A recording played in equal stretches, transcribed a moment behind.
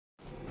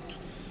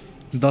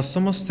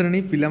दशम श्रेणी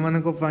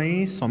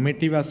पाई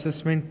summative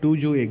assessment 2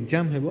 जो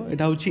एग्जाम हेबो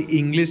एटा होची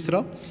इंग्लिश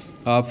रो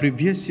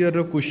प्रीवियस ईयर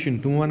रो क्वेश्चन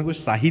तुम मानको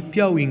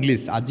साहित्य और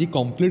इंग्लिश आज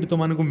कंप्लीट तुम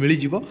मानको मिली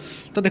जिवो।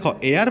 तो देखो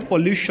एयर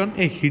पॉल्यूशन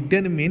ए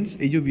हिडन मीन्स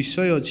ए जो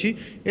विषय अच्छी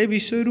ए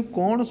विषय रु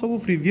कौन सब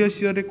प्रीवियस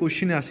ईयर रे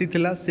क्वेश्चन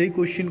आसीथिला से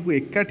क्वेश्चन को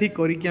एकाठी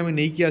करिकि आमे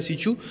नै कि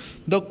आसीछु।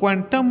 The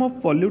quantum of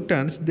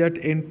pollutants that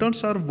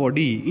enters our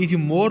body is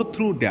more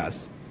through dash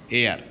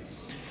air.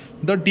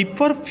 The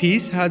deeper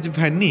fish has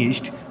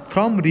vanished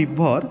from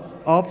river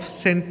of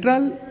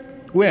central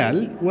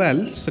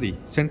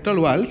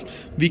wells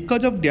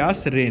because of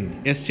dash rain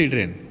acid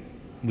rain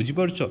बुझी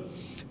पारछो।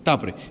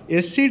 तापरे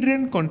acid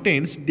rain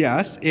contains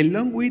dash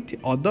along with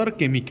other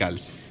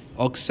chemicals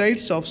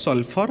oxides of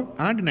sulfur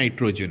and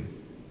nitrogen।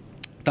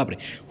 तापरे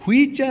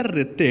which are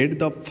rated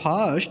the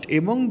first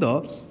among the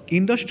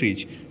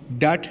industries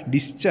that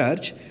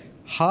discharge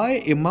high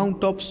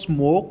amount of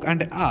smoke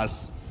and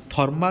ash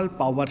thermal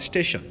power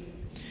station।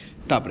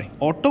 तापरे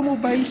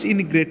automobiles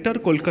in greater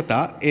Kolkata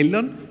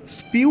alone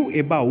spew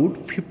about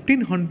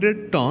 1500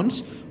 tons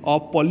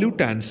of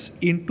pollutants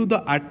into the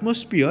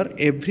atmosphere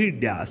every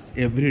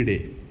day।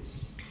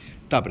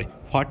 तापरे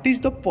what is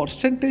the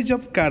percentage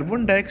of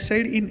carbon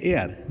dioxide in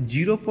air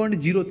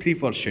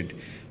 0.03%।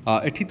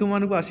 एठी तुम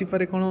मानको आसी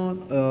पारे कोन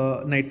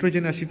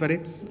nitrogen आसी पारे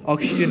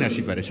oxygen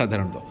आसी पारे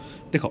साधारणतः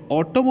देखो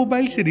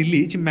automobiles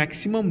release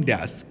maximum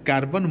dash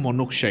carbon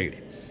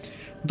monoxide.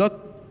 The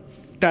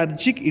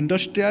tragic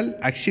industrial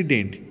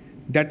accident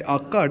that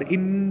occurred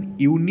in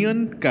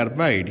Union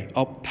Carbide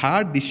of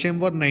 3rd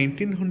December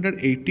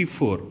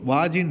 1984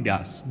 was in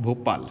dash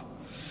Bhopal।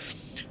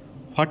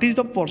 What is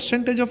the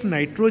percentage of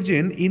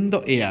nitrogen in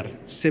the air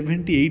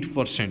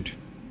 78%।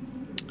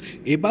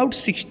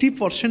 About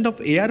 60%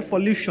 of air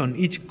pollution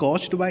is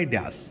caused by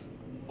dash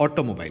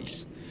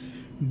automobiles।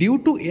 Due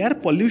to air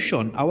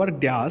pollution our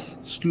dash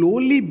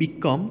slowly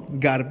become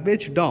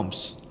garbage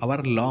dumps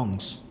our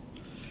lungs।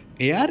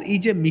 Air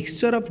is a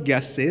mixture of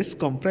gases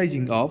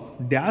comprising of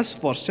dash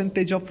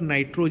percentage of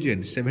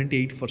nitrogen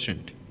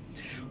 78%।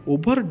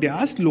 Over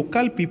dash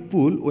local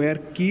people were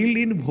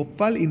killed in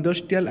Bhopal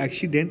industrial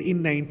accident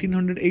in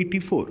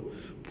 1984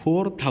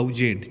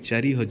 4,000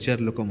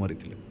 लोक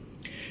मरिथिले।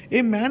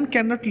 A man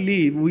cannot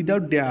live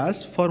without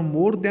dash for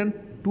more than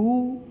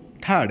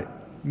 2/3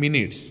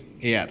 minutes।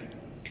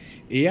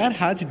 Air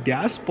has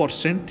dash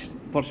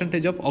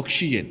percentage of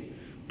oxygen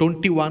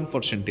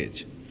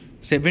 21%।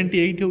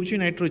 78 होची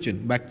nitrogen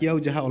बाकी आउ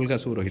जहाँ अलग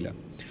सब रहा।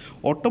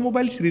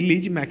 Automobiles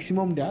release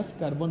maximum dash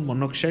carbon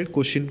monoxide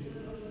question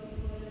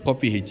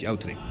copy होची आउ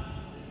थरे।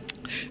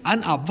 An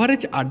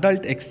average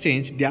adult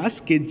exchange dash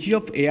KG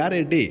of air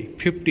a day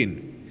 15।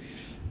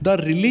 The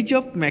release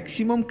of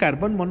maximum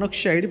carbon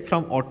monoxide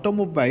from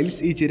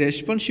automobiles is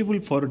responsible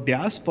for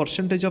dash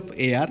percentage of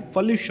air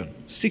pollution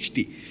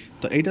 60।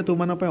 तो यहाँ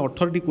तुम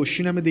 18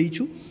 question आम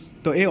देचु।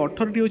 तो ये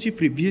 18 हूँ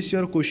प्रीवियस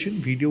ईयर क्वेश्चन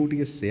वीडियो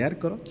टे share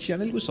कर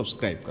channel को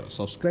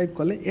सब्सक्राइब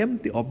कले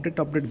एमती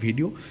अपडेट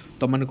वीडियो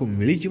तुमको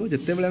मिल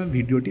जिते बेले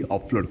वीडियो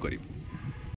अपलोड करूँ।